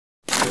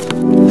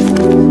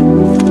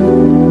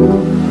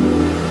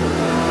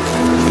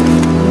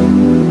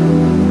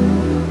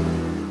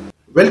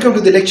Welcome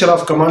to the lecture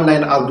of command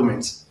line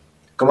arguments.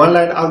 Command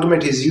line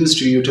argument is used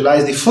to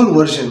utilize the full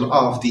version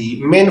of the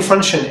main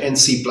function in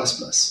C++.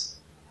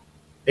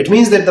 It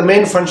means that the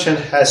main function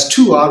has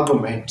two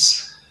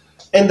arguments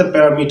in the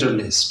parameter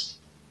list.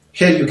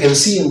 Here you can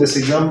see in this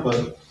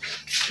example,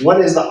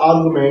 one is the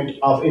argument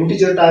of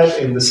integer type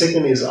and the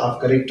second is of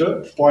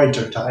character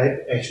pointer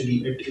type. Actually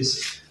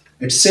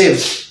it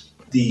saves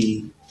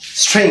the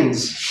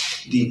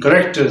strings, the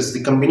characters,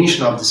 the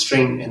combination of the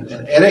string in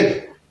an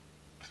array.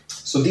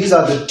 So these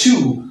are the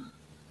two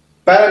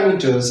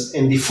parameters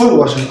in the full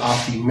version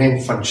of the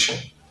main function.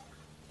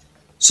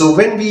 So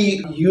when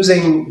we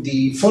using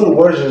the full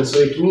version, so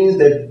it means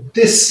that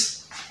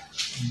this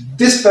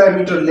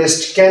parameter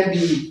list can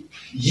be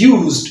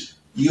used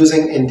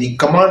using in the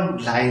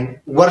command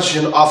line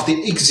version of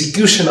the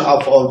execution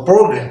of our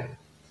program.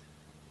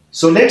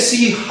 So let's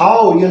see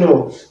how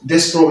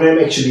this program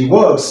actually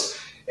works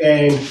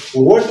and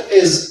what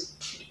is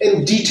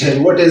in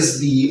detail, what is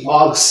the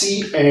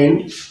argc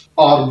and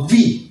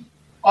argv.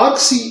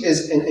 Argc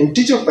is an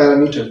integer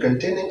parameter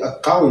containing a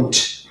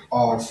count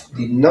of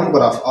the number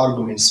of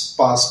arguments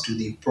passed to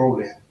the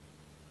program,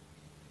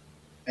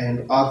 and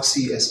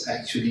argc is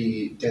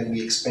actually can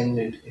be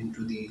expanded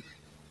into the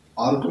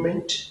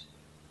argument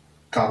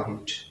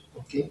count.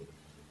 Okay,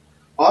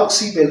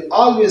 argc will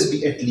always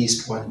be at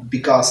least one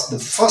because the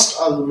first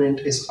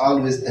argument is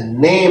always the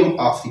name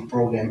of the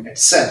program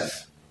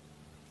itself.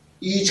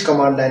 Each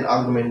command line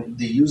argument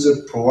the user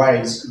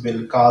provides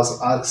will cause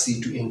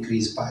argc to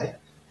increase by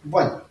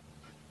 1.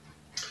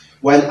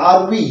 While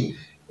argv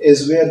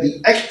is where the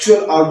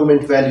actual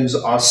argument values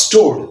are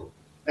stored.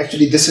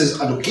 Actually, this is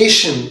a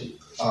location,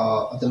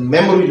 the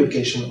memory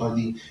location, or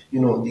the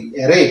the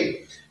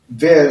array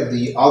where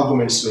the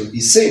arguments will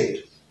be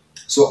saved.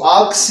 So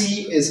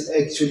argc is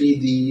actually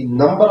the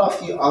number of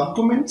the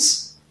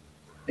arguments,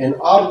 and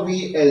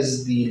argv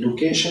is the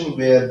location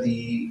where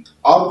the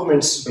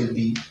arguments will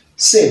be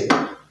saved.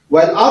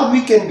 While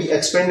argv can be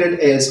expanded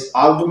as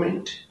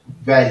argument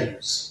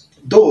values,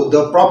 though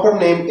the proper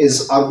name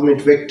is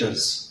argument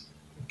vectors.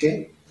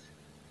 Okay.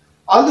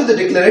 Although the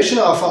declaration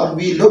of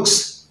argv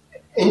looks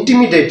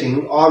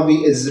intimidating,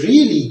 argv is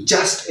really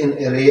just an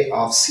array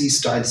of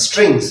C-style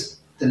strings.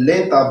 The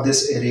length of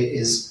this array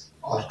is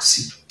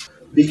argc.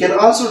 We can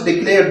also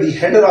declare the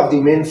header of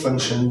the main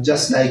function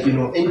just like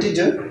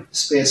integer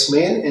space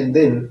main, and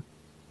then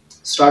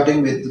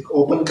starting with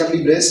open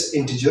curly brace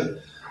integer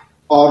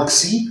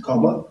argc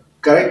comma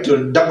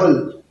character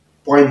double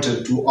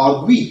pointer to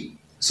argv.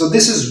 So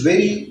this is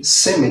very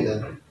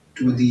similar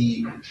to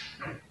the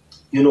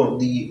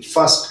the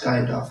first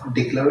kind of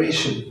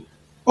declaration.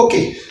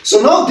 Okay,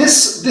 so now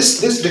this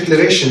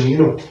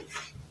declaration,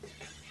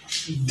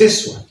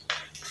 this one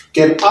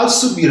can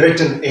also be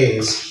written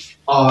as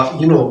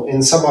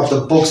in some of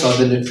the books or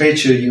the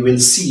literature you will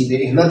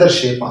see another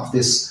shape of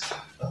this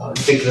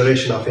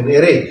declaration of an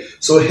array.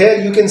 So here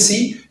you can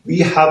see we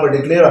have a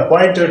declare a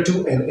pointer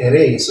to an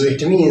array. So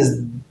it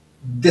means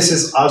this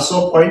is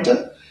also a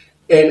pointer,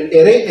 and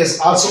array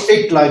is also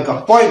act like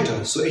a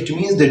pointer. So it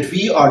means that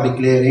we are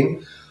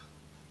declaring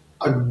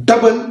a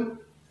double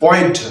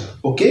pointer.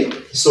 Okay,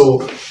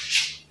 so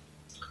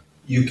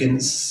you can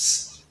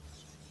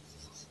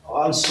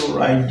also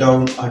write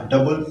down a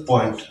double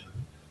pointer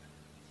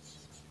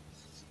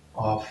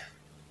of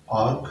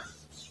argv.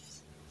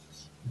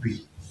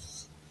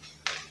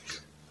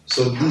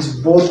 So these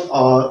both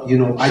are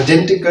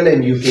identical,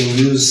 and you can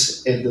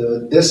use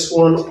either this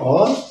one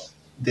or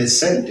this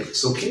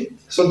syntax. Okay,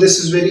 so this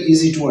is very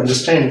easy to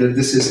understand that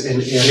this is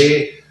an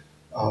array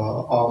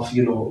of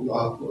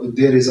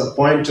there is a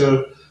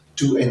pointer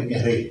to an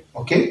array.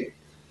 Okay.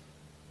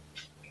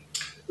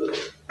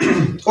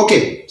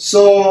 Okay,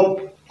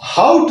 so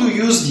how to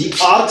use the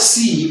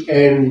argc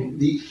and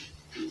the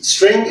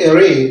string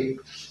array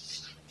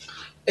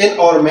in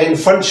our main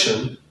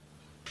function?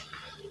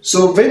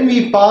 So when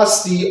we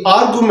pass the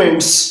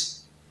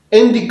arguments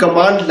in the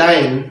command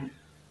line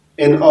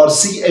in our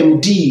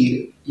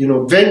cmd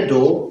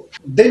window,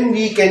 then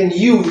we can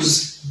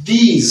use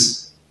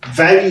these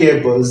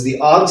variables, the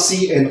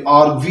argc and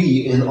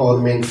argv, in our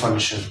main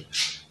function.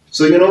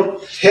 So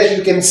here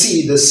you can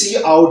see the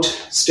cout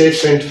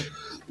statement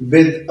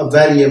with a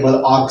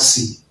variable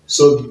argc.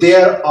 So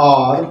there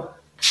are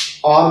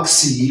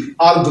argc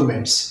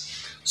arguments.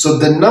 So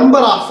the number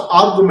of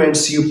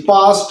arguments you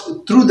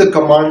passed through the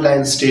command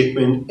line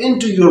statement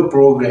into your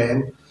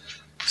program,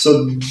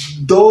 so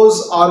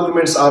those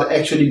arguments are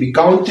actually be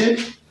counted,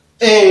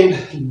 and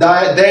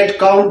that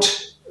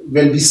count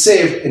will be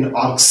saved in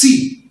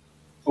argc.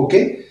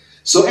 Okay,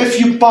 so if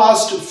you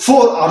passed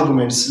 4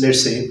 arguments,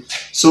 let's say,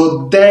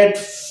 so that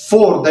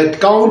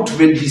count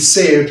will be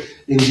saved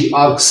in the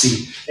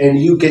argc, and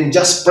you can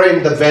just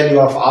print the value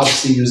of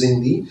argc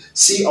using the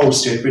cout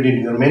statement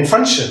in your main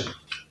function.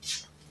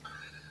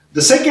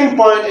 The second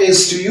point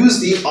is to use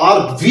the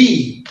argv,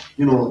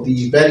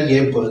 the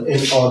variable in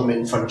our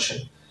main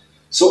function.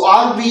 So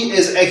argv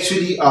is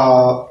actually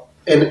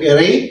an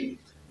array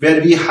where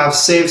we have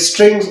saved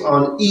strings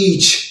on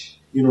each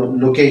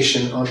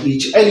location on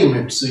each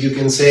element. So you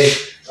can say,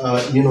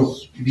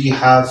 we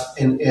have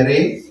an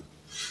array,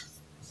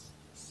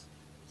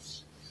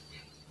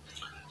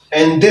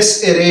 and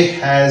this array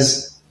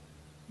has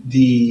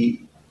the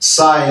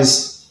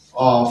size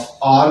of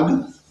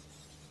argc.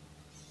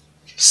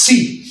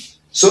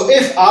 So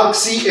if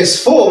argc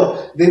is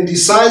 4, then the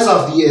size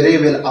of the array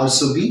will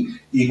also be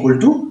equal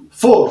to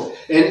 4.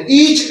 And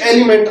each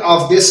element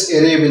of this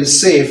array will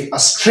save a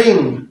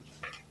string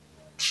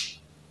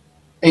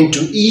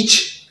into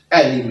each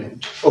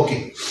element.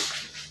 Okay.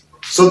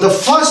 So the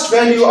first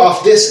value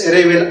of this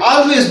array will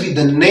always be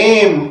the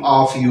name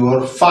of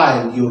your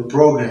file, your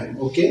program.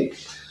 Okay.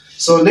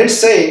 So let's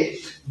say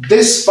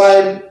this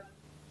file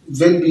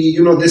will be,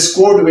 this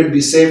code will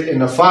be saved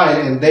in a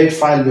file, and that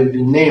file will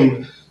be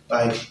named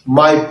like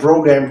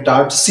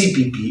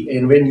myprogram.cpp.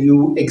 And when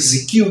you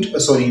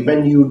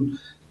when you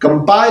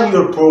compile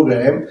your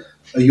program,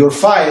 your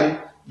file,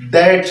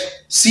 that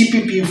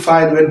cpp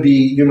file will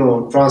be,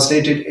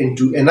 translated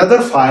into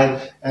another file,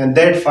 and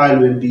that file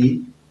will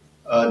be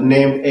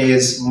named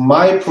as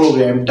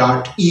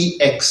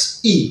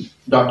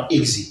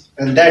myprogram.exe.exe,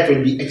 and that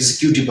will be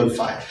executable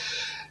file.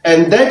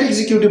 And that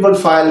executable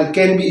file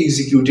can be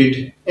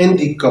executed in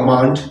the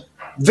command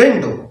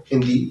window in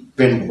the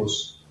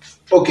Windows.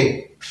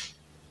 Okay.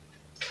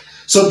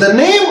 So the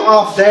name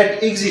of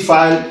that exe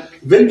file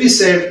will be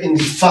saved in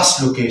the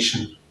first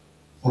location.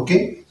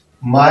 Okay.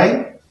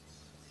 My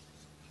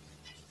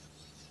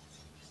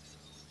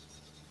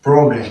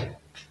program.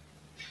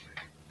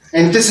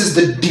 And this is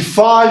the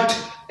default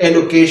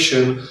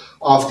allocation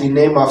of the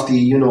name of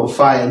the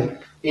file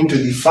into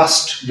the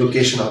first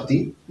location of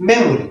the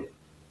memory.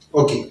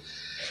 Okay.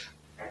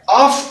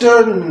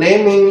 After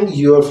naming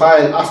your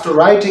file, after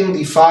writing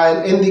the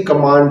file in the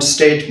command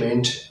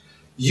statement,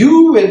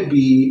 you will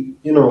be,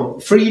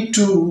 free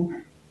to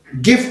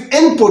give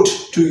input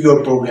to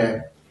your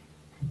program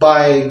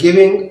by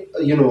giving,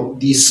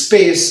 the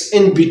space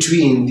in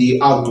between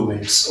the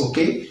arguments.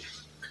 Okay.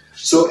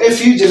 So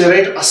if you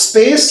generate a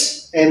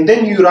space and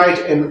then you write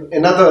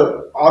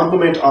another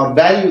argument or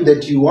value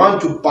that you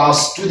want to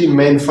pass to the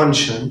main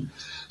function,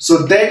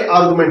 so that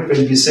argument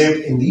will be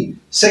saved in the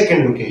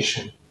second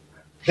location,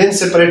 then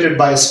separated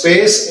by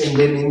space, and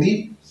then in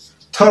the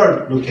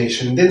third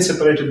location, then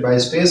separated by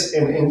space,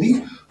 and in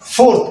the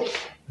fourth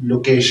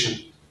location.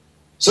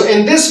 So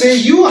in this way,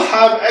 you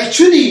have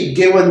actually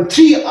given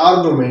 3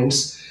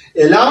 arguments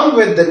along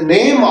with the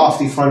name of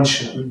the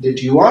function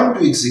that you want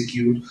to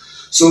execute.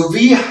 So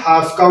we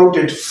have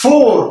counted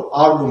 4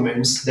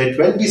 arguments that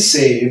will be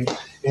saved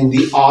in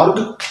the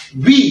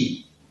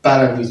argv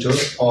parameter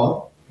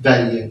or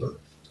variable.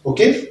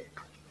 Okay.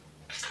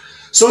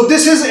 So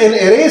this is an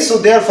array, so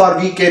therefore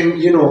we can,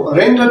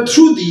 render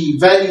through the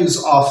values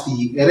of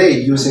the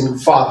array using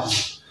for loop.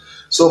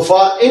 So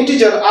for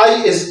integer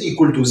I is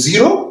equal to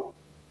 0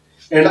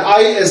 and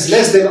I is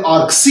less than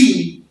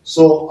argc,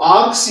 so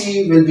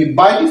argc will be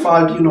by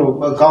default,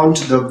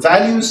 count the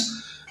values,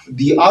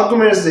 the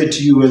arguments that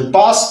you will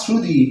pass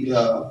through the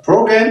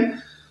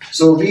program.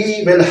 So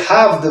we will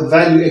have the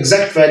value,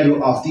 exact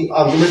value of the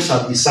arguments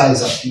of the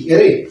size of the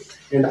array,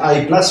 and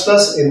I++,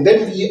 and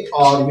then we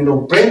are,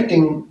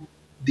 printing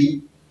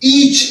the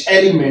each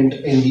element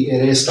in the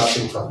array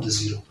starting from the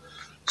 0.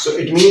 So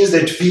it means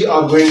that we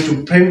are going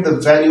to print the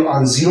value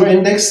on 0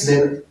 index,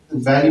 then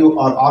value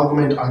or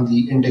argument on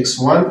the index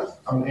 1,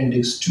 on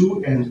index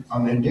 2, and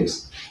on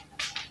index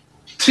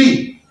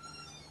 3.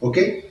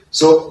 Okay,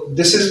 so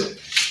this is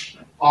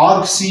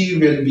argc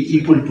will be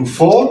equal to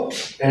 4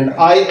 and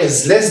I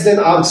is less than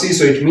argc,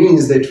 so it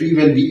means that we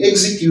will be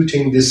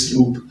executing this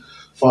loop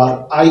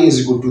for I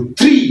is equal to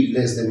 3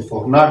 less than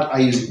 4, not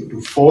I is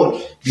equal to 4,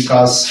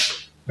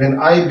 because when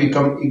I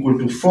become equal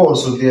to 4,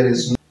 so there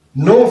is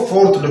no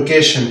fourth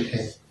location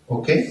here.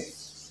 Okay,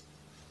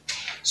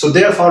 so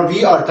therefore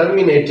we are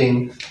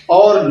terminating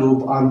our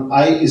loop on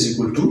I is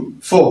equal to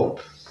 4.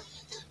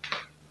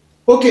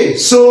 Okay,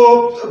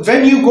 so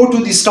when you go to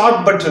the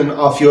start button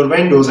of your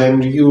Windows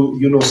and you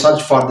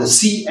search for the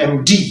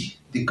CMD,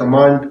 the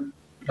command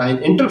line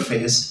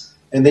interface,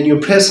 and then you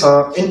press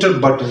enter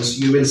buttons,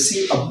 you will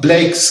see a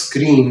blank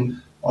screen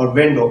or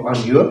window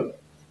on your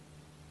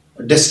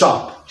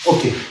desktop.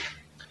 Okay,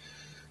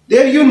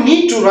 there you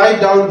need to write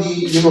down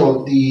the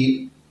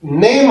the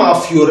name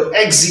of your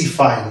exe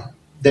file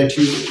that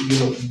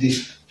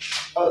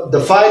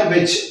the file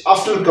which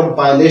after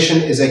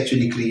compilation is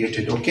actually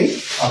created, okay,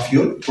 of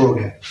your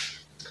program.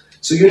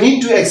 So you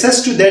need to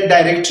access to that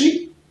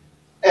directory,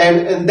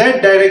 and in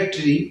that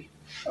directory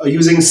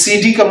using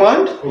cd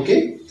command,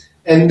 okay,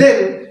 and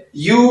then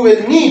you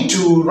will need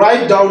to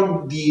write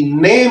down the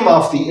name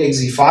of the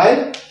exe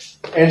file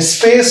and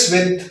space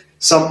with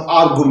some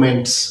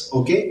arguments,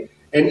 okay,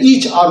 and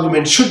each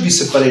argument should be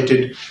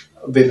separated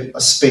with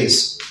a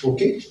space.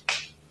 Okay,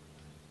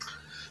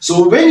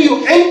 so when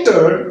you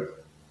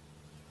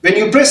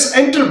press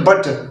enter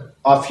button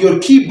of your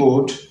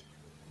keyboard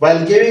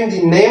while giving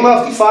the name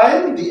of the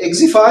file, the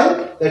exe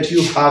file that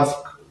you have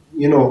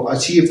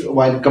achieved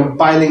while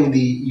compiling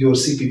your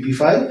CPP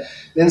file.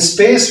 Then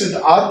space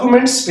with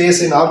arguments,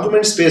 space in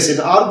arguments, space in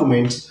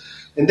arguments,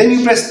 and then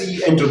you press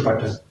the enter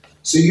button.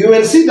 So you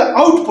will see the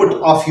output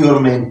of your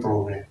main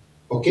program.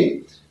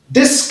 Okay,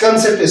 this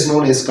concept is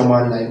known as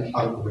command line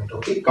argument.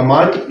 Okay,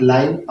 command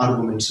line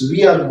arguments. So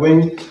we are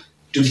going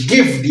to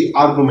give the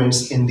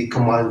arguments in the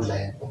command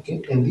line.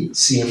 Okay, in the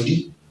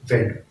CMD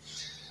value.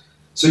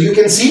 So you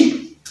can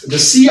see the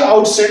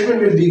cout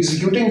statement will be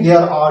executing. There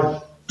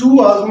are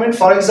two arguments.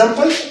 For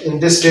example, in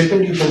this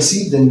statement you can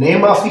see the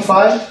name of the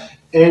file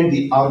and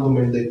the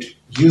argument that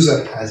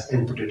user has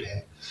inputted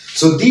here.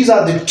 So these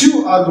are the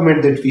two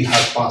arguments that we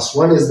have passed.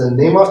 One is the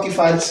name of the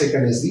file,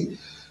 second is the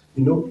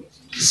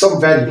some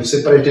value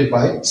separated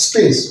by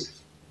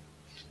space.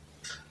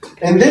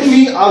 And then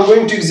we are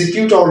going to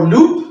execute our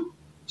loop.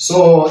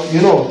 So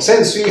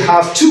since we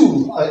have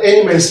two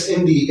elements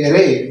in the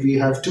array, we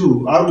have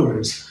two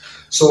arguments.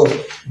 So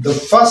the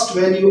first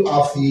value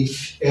of the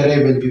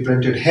array will be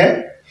printed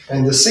here,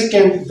 and the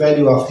second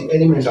value of the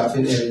element of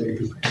an array will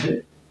be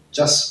printed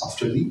just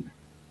after the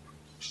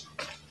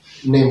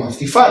name of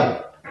the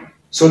file.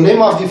 So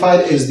name of the file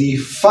is the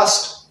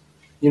first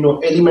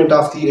element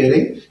of the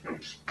array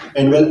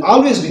and will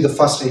always be the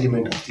first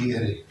element of the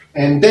array.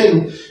 And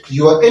then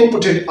your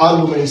inputted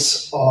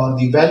arguments or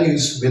the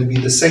values will be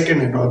the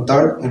second and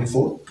third and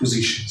fourth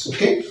positions.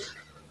 Okay.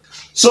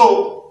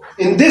 So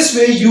in this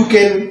way you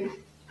can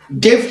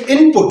give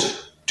input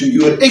to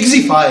your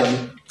exe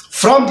file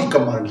from the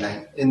command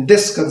line, and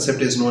this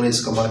concept is known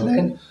as command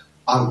line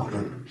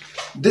argument.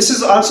 This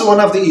is also one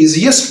of the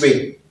easiest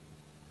way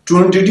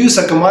to introduce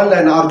a command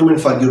line argument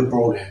for your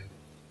program.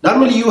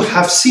 Normally you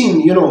have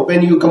seen,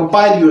 when you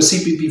compile your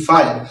CPP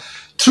file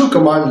through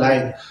command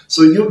line,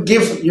 so you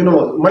give,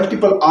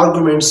 multiple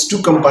arguments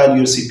to compile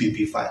your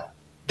CPP file.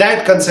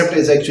 That concept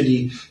is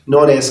actually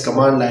known as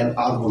command line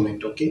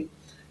argument, okay?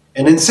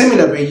 And in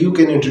similar way, you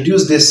can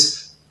introduce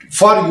this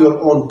for your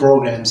own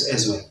programs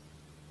as well,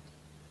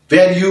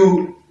 where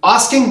you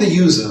asking the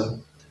user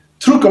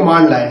through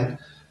command line,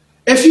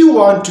 if you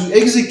want to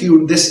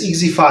execute this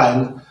exe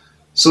file,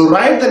 so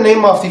write the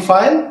name of the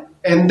file,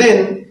 and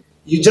then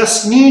you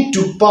just need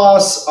to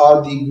pass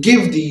or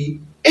give the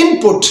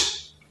input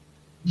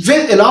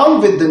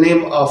along with the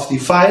name of the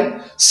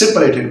file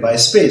separated by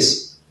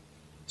space.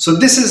 So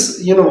this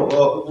is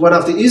one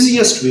of the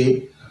easiest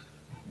way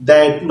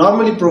that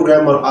normally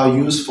programmers are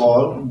used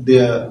for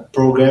their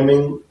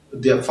programming,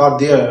 for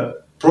their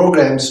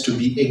programs to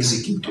be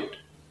executed.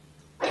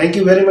 Thank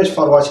you very much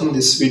for watching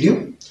this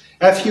video.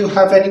 If you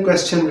have any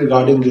question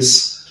regarding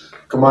this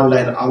command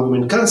line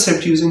argument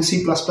concept using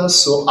C++,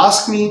 so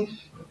ask me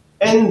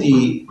in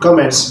the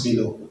comments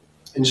below.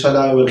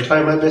 Inshallah, I will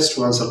try my best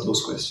to answer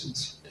those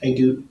questions. Thank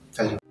you.